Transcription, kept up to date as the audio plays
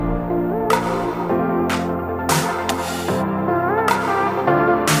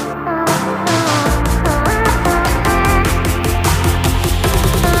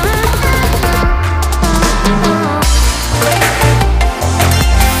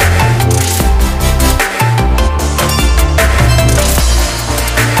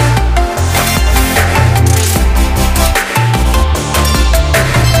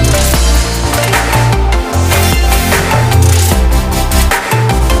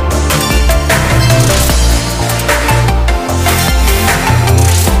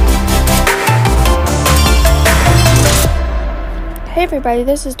everybody,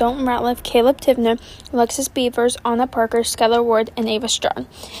 this is Dalton Ratliff, Caleb Tivner, Alexis Beavers, Anna Parker, Skylar Ward, and Ava Strawn.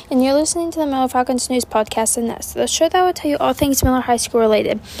 And you're listening to the Miller Falcons News Podcast, and Nest, the show that will tell you all things Miller High School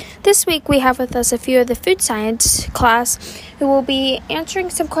related. This week, we have with us a few of the food science class who will be answering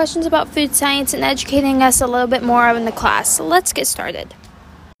some questions about food science and educating us a little bit more in the class. So let's get started.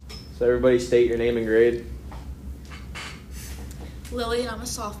 So everybody state your name and grade. Lily, and I'm a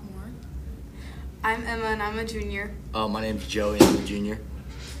sophomore. I'm Emma, and I'm a junior. My name's Joey, and I'm a junior.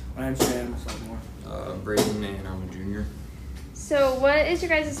 My name's Sam, I'm a sophomore. Braden, and I'm a junior. So what is your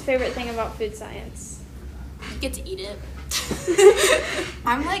guys' favorite thing about food science? You get to eat it.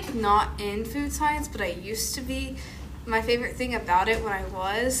 I'm not in food science, but I used to be. My favorite thing about it when I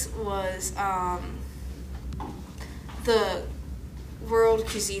was the World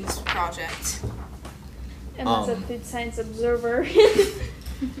Cuisines Project. And as a food science observer.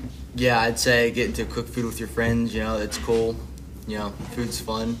 Yeah, I'd say getting to cook food with your friends, it's cool. Food's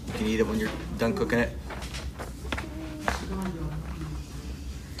fun. You can eat it when you're done cooking it.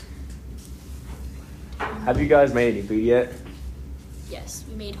 Have you guys made any food yet? Yes,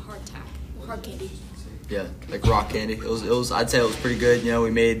 we made hard candy. Yeah, like rock candy. It was. I'd say it was pretty good. We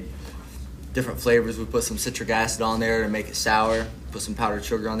made different flavors. We put some citric acid on there to make it sour. Put some powdered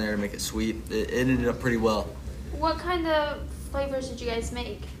sugar on there to make it sweet. It ended up pretty well. What kind of flavors did you guys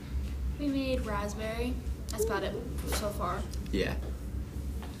make? We made raspberry. That's about it so far. Yeah.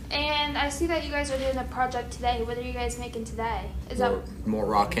 And I see that you guys are doing a project today. What are you guys making today? Is More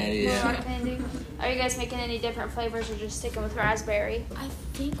rock candy? more Yeah. rock candy? Are you guys making any different flavors or just sticking with raspberry? I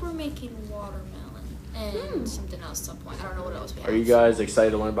think we're making watermelon and something else at some point. I don't know what else we have. Are you guys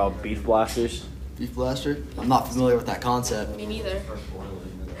excited to learn about beef blasters? Beef blaster? I'm not familiar with that concept. Me neither.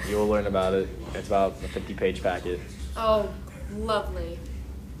 You will learn about it. It's about a 50-page packet. Oh, lovely.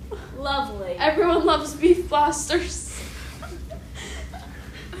 Lovely. Everyone loves beef blasters.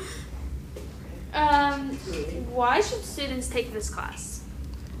 Why should students take this class?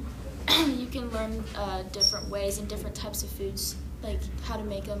 You can learn different ways and different types of foods, like how to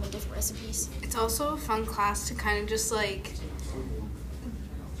make them and different recipes. It's also a fun class to kind of just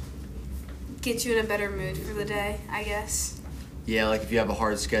get you in a better mood for the day, I guess. Yeah, if you have a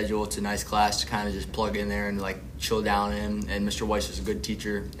hard schedule, it's a nice class to kind of just plug in there and chill down in. And Mr. Weiss is a good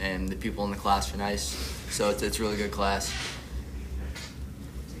teacher, and the people in the class are nice. So it's a really good class.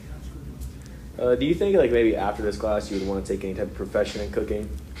 Do you think maybe after this class you would want to take any type of profession in cooking?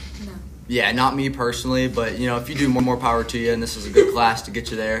 No. Yeah, not me personally, but if you do more power to you, and this is a good class to get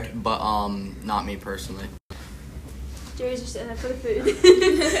you there. But not me personally. Jerry's just in there for the food.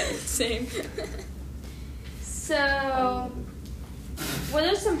 Same. So, what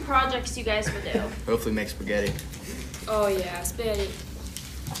are some projects you guys would do? Hopefully make spaghetti. Oh yeah, spaghetti.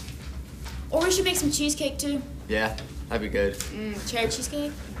 Or we should make some cheesecake too. Yeah, that'd be good. Cherry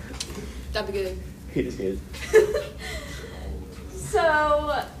cheesecake. That'd be good. He just good.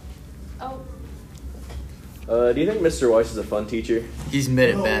 Do you think Mr. Weiss is a fun teacher? He's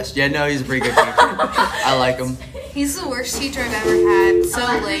mid at best. Yeah, no, he's a pretty good teacher. I like him. He's the worst teacher I've ever had. So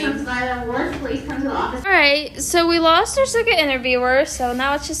lame. Please come to the office. All right, so we lost our second interviewer, so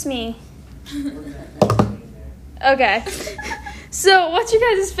now it's just me. Okay. So, what's your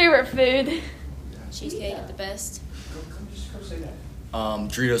guys' favorite food? Cheesecake at the best.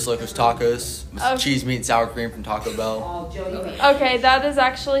 Doritos Locos Tacos with cheese, meat, and sour cream from Taco Bell. Okay, that is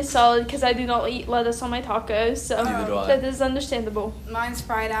actually solid because I do not eat lettuce on my tacos, so Neither do I. that is understandable. Mine's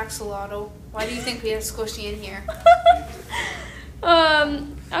fried axolotl. Why do you think we have squishy in here?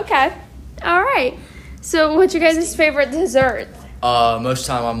 Okay. All right. So, what's your guys' favorite dessert? Most of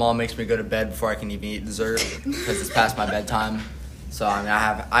the time, my mom makes me go to bed before I can even eat dessert because it's past my bedtime. So I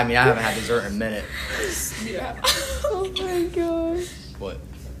haven't had dessert in a minute. Oh my gosh. What?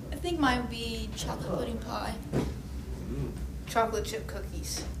 I think mine would be chocolate pudding pie. Chocolate chip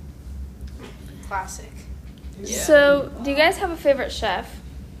cookies. Classic. Yeah. So, do you guys have a favorite chef?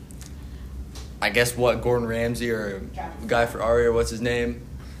 I guess Gordon Ramsay or Guy Fieri or what's his name?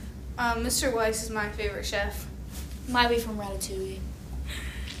 Mr. Weiss is my favorite chef. Might be from Ratatouille.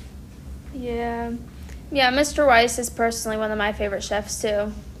 Yeah. Yeah, Mr. Weiss is personally one of my favorite chefs,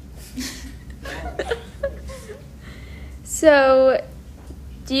 too. So,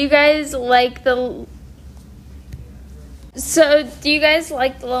 do you guys like the little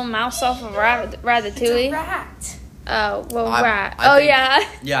mouse off of Ratatouille? It's a rat. Oh, well, I rat. think- Yeah.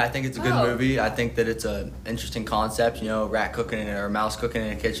 Yeah, I think it's a good movie. I think that it's an interesting concept, rat cooking or mouse cooking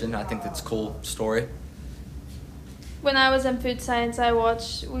in a kitchen. I think that's a cool story. When I was in food science, we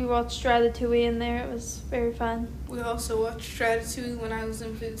watched Ratatouille in there. It was very fun. We also watched Ratatouille when I was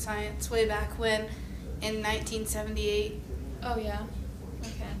in food science way back when, in 1978. Oh, yeah.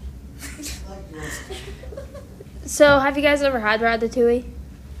 So, have you guys ever had ratatouille?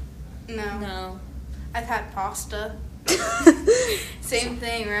 No. No. I've had pasta. Same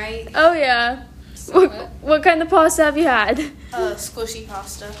thing, right? Oh, yeah. What kind of pasta have you had? Squishy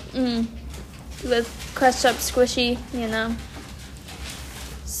pasta. With crushed up squishy, you know.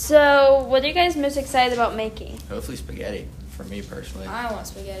 So, what are you guys most excited about making? Hopefully spaghetti, for me personally. I want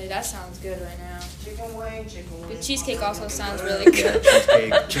spaghetti. That sounds good right now. Chicken wing. The cheesecake also sounds really Yeah, good.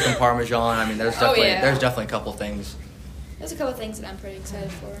 cheesecake, chicken parmesan. I mean, there's definitely yeah. there's definitely a couple things. There's a couple things that I'm pretty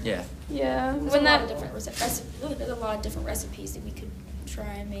excited for. Yeah. Yeah. There's a lot of different there's a lot of different recipes that we could try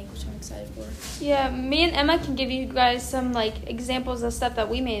and make, which I'm excited for. Yeah, me and Emma can give you guys some like examples of stuff that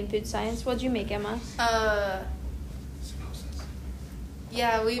we made in food science. What'd you make, Emma?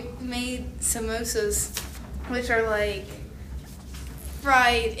 Yeah, we made samosas, which are like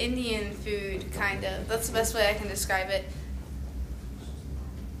fried Indian food, kind of. That's the best way I can describe it.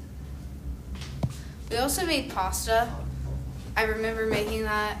 We also made pasta. I remember making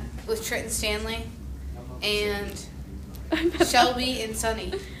that with Trenton Stanley and Shelby and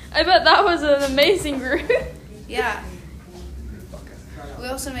Sunny. I bet that was an amazing group. Yeah. We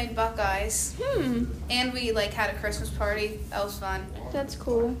also made Buckeyes. And we like had a Christmas party. That was fun. That's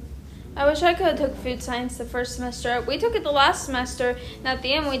cool. I wish I could have took food science the first semester. We took it the last semester, and at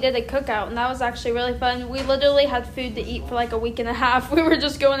the end we did a cookout, and that was actually really fun. We literally had food to eat for like a week and a half. We were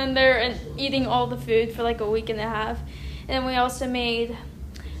just going in there and eating all the food for like a week and a half. And we also made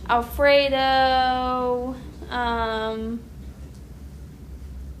Alfredo.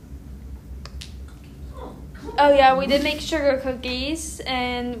 Oh yeah, we did make sugar cookies,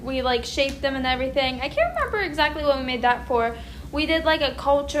 and we like shaped them and everything. I can't remember exactly what we made that for. We did like a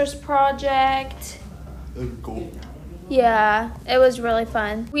cultures project. Cool. Yeah, it was really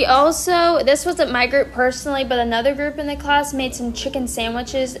fun. We also, this wasn't my group personally, but another group in the class made some chicken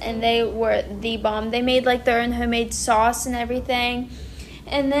sandwiches, and they were the bomb. They made like their own homemade sauce and everything.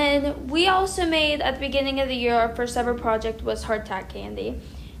 And then we also made, at the beginning of the year, our first ever project was hardtack candy.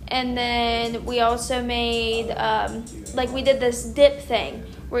 And then we also made, we did this dip thing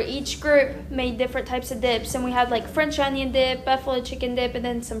where each group made different types of dips. And we had like French onion dip, buffalo chicken dip, and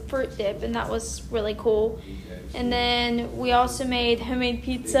then some fruit dip. And that was really cool. And then we also made homemade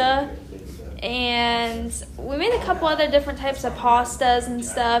pizza. And we made a couple other different types of pastas and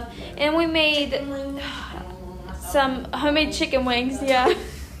stuff. And we made some homemade chicken wings, yeah.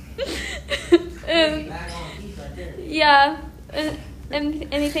 And, yeah. And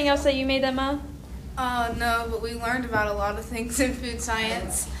anything else that you made, Emma? No, but we learned about a lot of things in food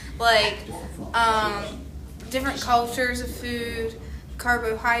science, like different cultures of food,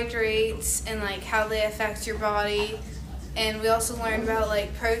 carbohydrates, and like how they affect your body. And we also learned about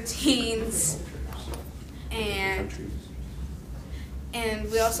like proteins, and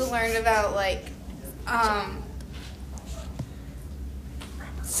we also learned about like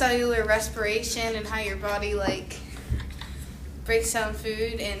cellular respiration and how your body like breaks down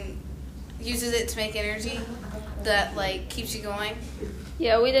food and uses it to make energy that like keeps you going.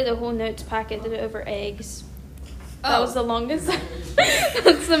 Yeah, we did a whole notes packet over eggs. That was the longest.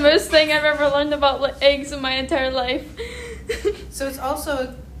 That's the most thing I've ever learned about eggs in my entire life. So it's also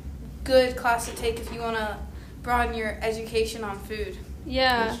a good class to take if you want to broaden your education on food.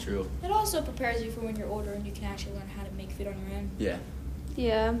 Yeah. That's true. It also prepares you for when you're older and you can actually learn how to make food on your own. Yeah.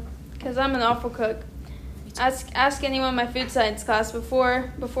 Yeah, because I'm an awful cook. Ask anyone in my food science class.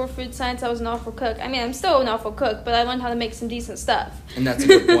 Before food science, I was an awful cook. I mean, I'm still an awful cook, but I learned how to make some decent stuff. And that's a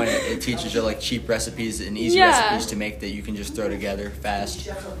good point. It teaches you like cheap recipes and easy recipes to make that you can just throw together fast.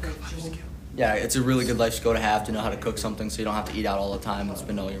 Yeah, it's a really good life skill to have, to know how to cook something so you don't have to eat out all the time and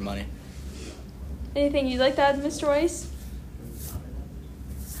spend all your money. Anything you'd like to add, Mr. Weiss?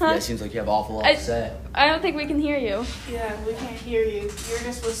 Huh? Yeah, it seems like you have an awful lot to say. I don't think we can hear you. Yeah, we can't hear you. You're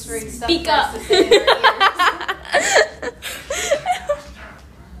just whispering stuff. Speak for us up. to say in our ears.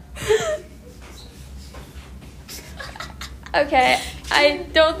 Okay, I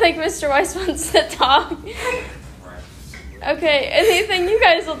don't think Mr. Weiss wants to talk. Okay, anything you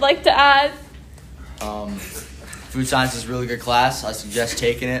guys would like to add? Food science is a really good class. I suggest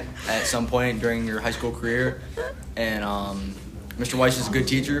taking it at some point during your high school career. And Mr. Weiss is a good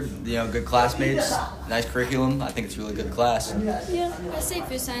teacher, good classmates, nice curriculum. I think it's a really good class. Yeah. I say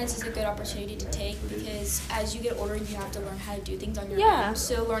food science is a good opportunity to take because as you get older, you have to learn how to do things on your own.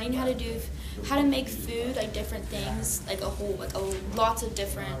 So learning how to make food, like different things, lots of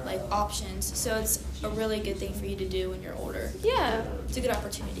different options. So it's a really good thing for you to do when you're older. Yeah. It's a good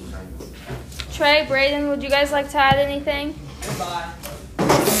opportunity. Trey, Braden, would you guys like to add anything? Goodbye.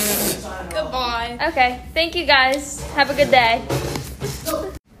 Okay, thank you guys. Have a good day.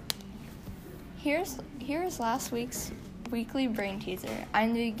 Here is last week's weekly brain teaser. I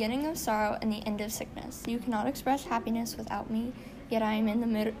am the beginning of sorrow and the end of sickness. You cannot express happiness without me, yet I am in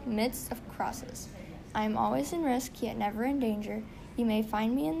the midst of crosses. I am always in risk, yet never in danger. You may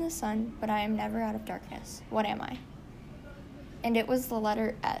find me in the sun, but I am never out of darkness. What am I? And it was the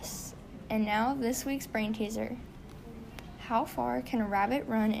letter S. And now this week's brain teaser. How far can a rabbit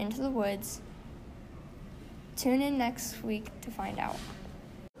run into the woods? Tune in next week to find out.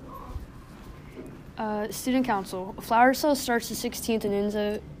 Student Council. Flower Sale starts the 16th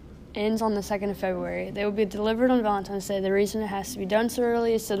and ends on the 2nd of February. They will be delivered on Valentine's Day. The reason it has to be done so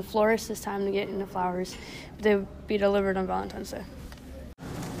early is so the florist has time to get into flowers. But they will be delivered on Valentine's Day.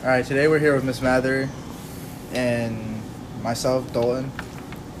 All right, today we're here with Miss Mather and myself, Dalton.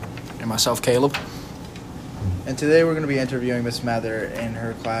 And myself, Caleb. And today we're going to be interviewing Miss Mather in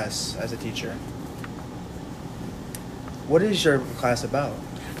her class as a teacher. What is your class about?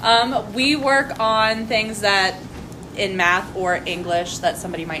 We work on things that in math or English that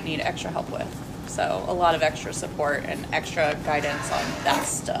somebody might need extra help with. So a lot of extra support and extra guidance on that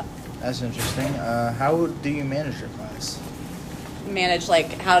stuff. That's interesting. How do you manage your class? Manage,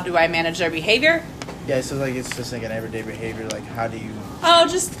 like, how do I manage their behavior? Yeah, so like it's just like an everyday behavior. Like, how do you? Oh,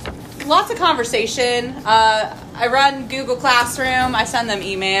 just lots of conversation. I run Google Classroom. I send them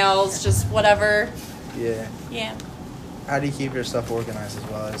emails, just whatever. Yeah. Yeah. How do you keep your stuff organized as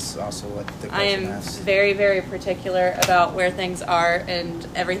well as also what the question I am asks? very, very particular about where things are, and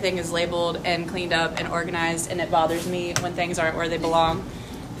everything is labeled and cleaned up and organized, and it bothers me when things aren't where they belong.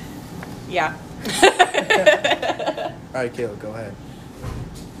 Yeah. All right, Caleb, go ahead.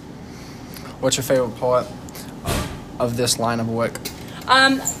 What's your favorite part of this line of work?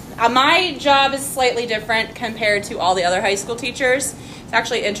 My job is slightly different compared to all the other high school teachers. It's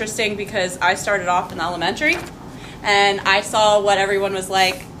actually interesting because I started off in elementary, and I saw what everyone was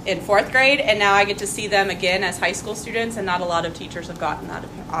like in 4th grade, and now I get to see them again as high school students, and not a lot of teachers have gotten that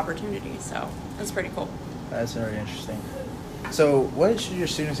opportunity, so that's pretty cool. That's very interesting. So what should your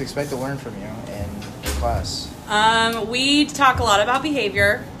students expect to learn from you in your class? We talk a lot about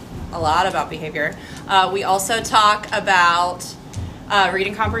behavior. We also talk about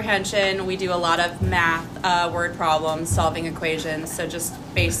reading comprehension. We do a lot of math, word problems, solving equations, so just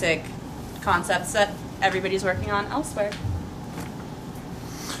basic concepts that everybody's working on elsewhere.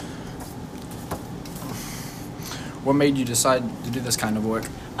 What made you decide to do this kind of work?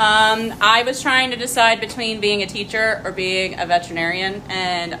 I was trying to decide between being a teacher or being a veterinarian,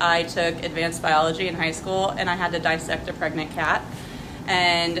 and I took advanced biology in high school, and I had to dissect a pregnant cat,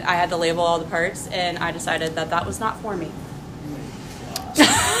 and I had to label all the parts, and I decided that that was not for me.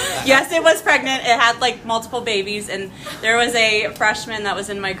 Yes, it was pregnant. It had like multiple babies, and there was a freshman that was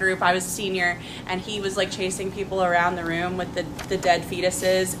in my group. I was a senior, and he was like chasing people around the room with the dead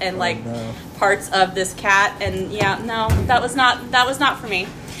fetuses and like parts of this cat. And yeah, no, that was not for me.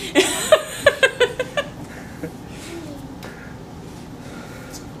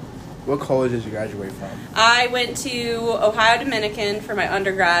 What college did you graduate from? I went to Ohio Dominican for my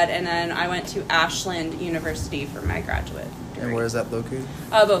undergrad, and then I went to Ashland University for my graduate degree. And where is that located?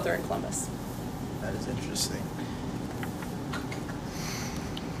 Both are in Columbus. That is interesting.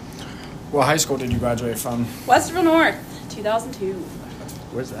 What high school did you graduate from? Westerville North, 2002.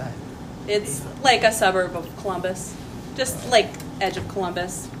 Where's that? It's like a suburb of Columbus, just like edge of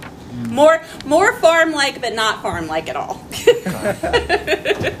Columbus. More farm-like, but not farm-like at all.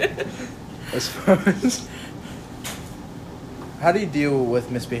 I suppose. How do you deal with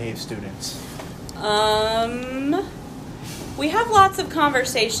misbehaved students? We have lots of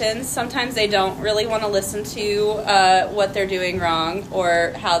conversations. Sometimes they don't really want to listen to what they're doing wrong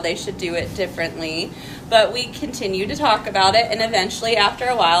or how they should do it differently. But we continue to talk about it, and eventually, after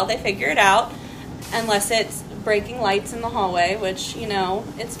a while, they figure it out. Unless it's breaking lights in the hallway, which, you know,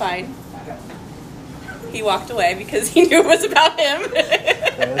 it's fine. He walked away because he knew it was about him.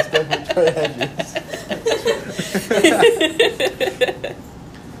 Yeah, that's definitely edges.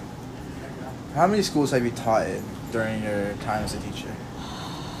 How many schools have you taught in during your time as a teacher?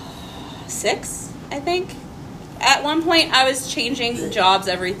 6, I think. At one point, I was changing jobs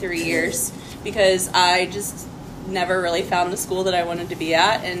every 3 years because I just never really found the school that I wanted to be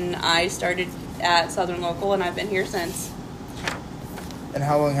at, and I started at Southern Local, and I've been here since. And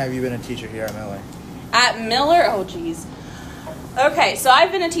how long have you been a teacher here at Miller? At Miller? Oh, geez. Okay, so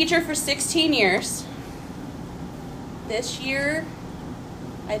I've been a teacher for 16 years. This year,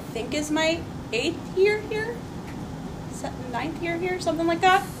 I think, is my 8th year here? 9th year here? Something like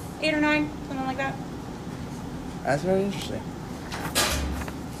that? 8 or 9? Something like that. That's very interesting.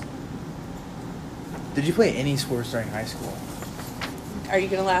 Did you play any sports during high school? Are you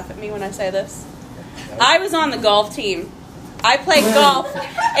going to laugh at me when I say this? I was on the golf team. I played golf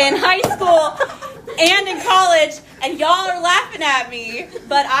in high school and in college, and y'all are laughing at me,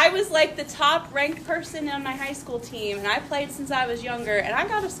 but I was like the top ranked person on my high school team, and I played since I was younger, and I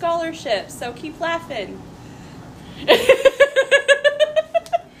got a scholarship, so keep laughing.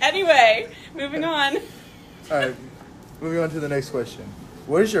 Anyway, moving on. All right, moving on to the next question.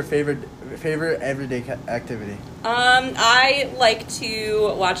 What is your favorite everyday activity? I like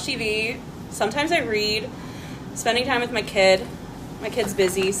to watch TV. Sometimes I read. Spending time with my kid. My kid's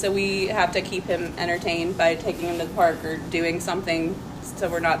busy, so we have to keep him entertained by taking him to the park or doing something, so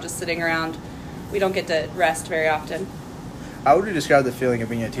we're not just sitting around. We don't get to rest very often. How would you describe the feeling of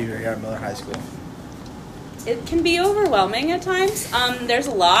being a teacher here at Miller High School? It can be overwhelming at times. There's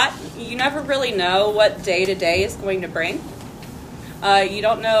a lot. You never really know what day to day is going to bring. You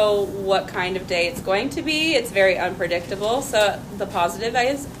don't know what kind of day it's going to be. It's very unpredictable. So the positive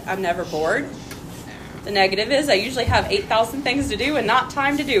is I'm never bored. The negative is I usually have 8,000 things to do and not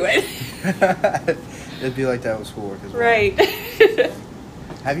time to do it. It'd be like that with schoolwork as well. Right.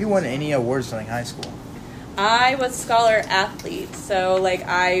 Have you won any awards during high school? I was scholar athlete, so like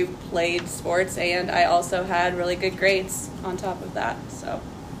I played sports and I also had really good grades on top of that. So,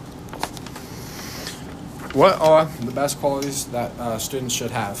 What are the best qualities that students should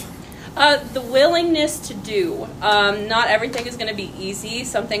have? the willingness to do. Not everything is going to be easy.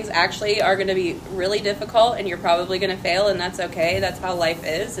 Some things actually are going to be really difficult, and you're probably going to fail, and that's okay. That's how life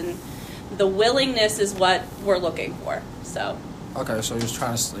is, and the willingness is what we're looking for. So. Okay, so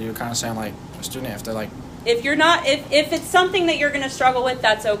you're kind of saying like a student if they're like. If you're not, if it's something that you're going to struggle with,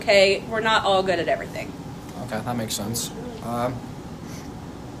 that's okay. We're not all good at everything. Okay, that makes sense.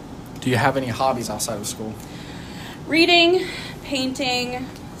 Do you have any hobbies outside of school? Reading, painting,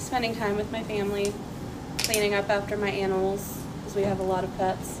 spending time with my family, cleaning up after my animals, because we have a lot of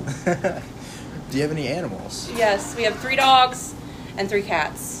pets. Do you have any animals? Yes, we have 3 dogs and 3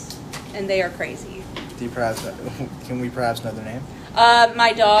 cats, and they are crazy. Can we perhaps know their name?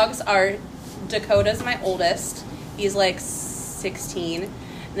 My dogs are, Dakota's my oldest. He's like 16. And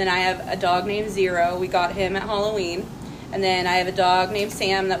then I have a dog named Zero. We got him at Halloween. And then I have a dog named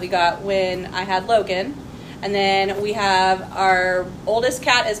Sam that we got when I had Logan. And then we have our oldest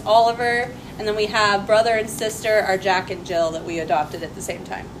cat is Oliver. And then we have brother and sister are Jack and Jill that we adopted at the same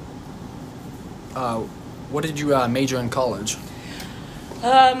time. What did you major in college?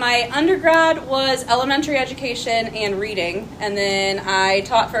 My undergrad was elementary education and reading, and then I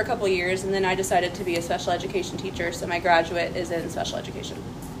taught for a couple years, and then I decided to be a special education teacher, so my graduate is in special education.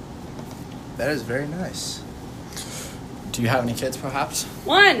 That is very nice. Do you have any kids, perhaps?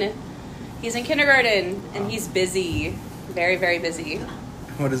 1. He's in kindergarten, and he's busy. Very, very busy.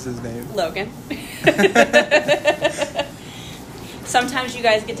 What is his name? Logan. Sometimes you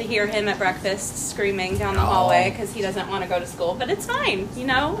guys get to hear him at breakfast screaming down the hallway because he doesn't want to go to school, but it's fine. You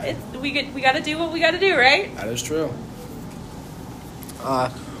know, we got to do what we got to do, right? That is true.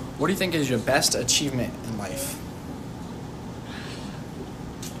 What do you think is your best achievement in life?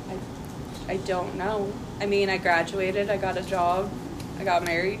 I don't know. I mean, I graduated, I got a job, I got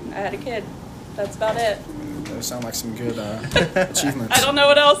married, I had a kid. That's about it. Those sound like some good achievements. I don't know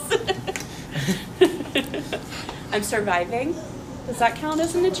what else. I'm surviving. Does that count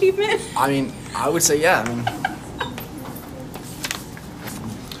as an achievement? I mean, I would say yeah. I mean,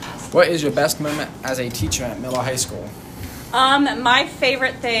 what is your best moment as a teacher at Miller High School? My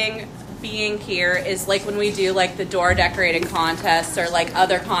favorite thing being here is like when we do like the door decorating contests or like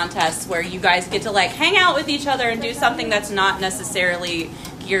other contests where you guys get to like hang out with each other and do something that's not necessarily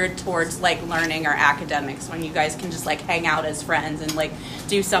geared towards like learning or academics, when you guys can just like hang out as friends and like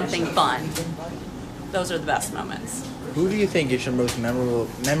do something fun. Those are the best moments. Who do you think is your most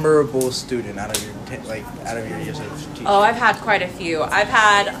memorable student out of your years of teaching? Oh, I've had quite a few. I've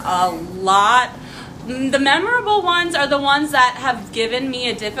had a lot. The memorable ones are the ones that have given me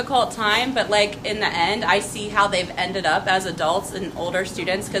a difficult time, but like in the end, I see how they've ended up as adults and older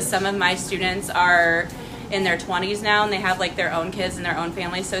students, because some of my students are in their 20s now and they have like their own kids and their own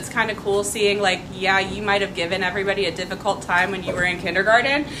families. So it's kind of cool seeing like, yeah, you might have given everybody a difficult time when you were in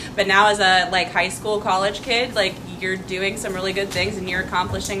kindergarten, but now as a like high school, college kid, like you're doing some really good things and you're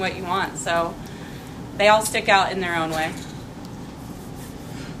accomplishing what you want. So they all stick out in their own way.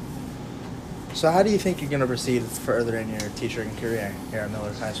 So how do you think you're going to proceed further in your teaching career here at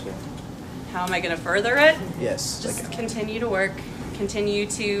Miller High School? How am I going to further it? Yes. Just continue to work, continue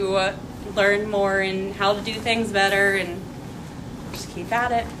to learn more and how to do things better, and just keep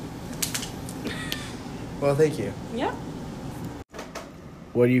at it. Well, thank you. Yeah.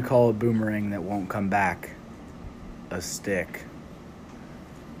 What do you call a boomerang that won't come back? A stick.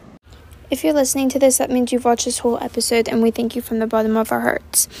 If you're listening to this, that means you've watched this whole episode, and we thank you from the bottom of our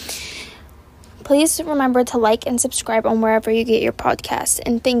hearts. Please remember to like and subscribe on wherever you get your podcast,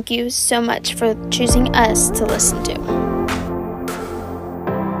 and thank you so much for choosing us to listen to.